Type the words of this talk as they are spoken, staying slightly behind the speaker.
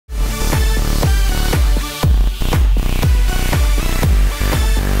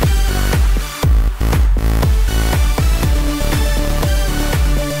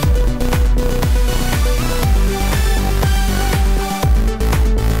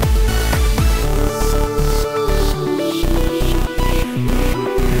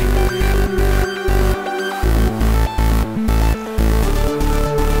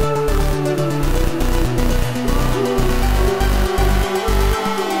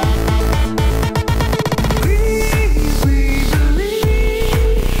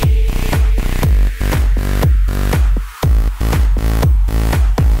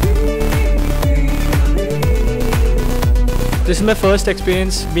is my first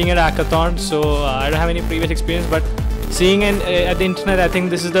experience being at Hackathon, so I don't have any previous experience, but seeing at the internet, I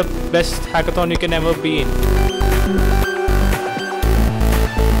think this is the best hackathon you can ever be in.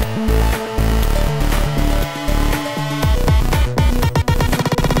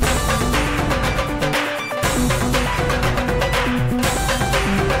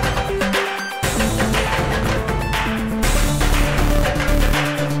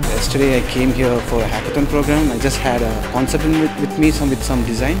 Yesterday I came here for a hackathon program. I just had a concept with me with some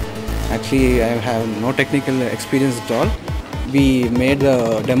design. Actually, I have no technical experience at all. We made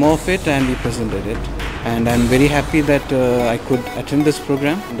a demo of it and we presented it. And I'm very happy that I could attend this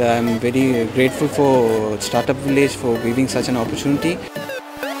program. And I'm very grateful for Startup Village for giving such an opportunity.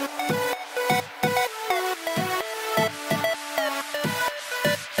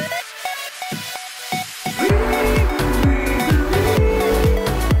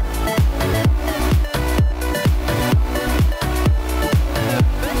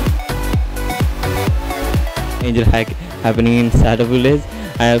 Angelhack happening in Startup Village.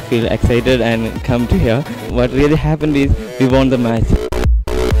 I feel excited and come to here. What really happened is we won the match.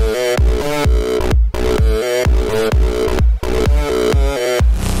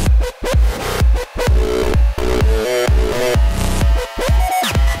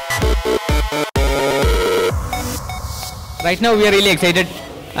 Right now we are really excited.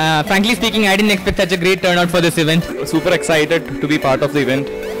 Frankly speaking, I didn't expect such a great turnout for this event. Super excited to be part of the event.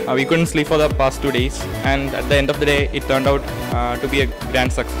 We couldn't sleep for the past 2 days, and at the end of the day it turned out to be a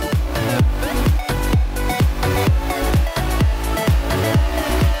grand success.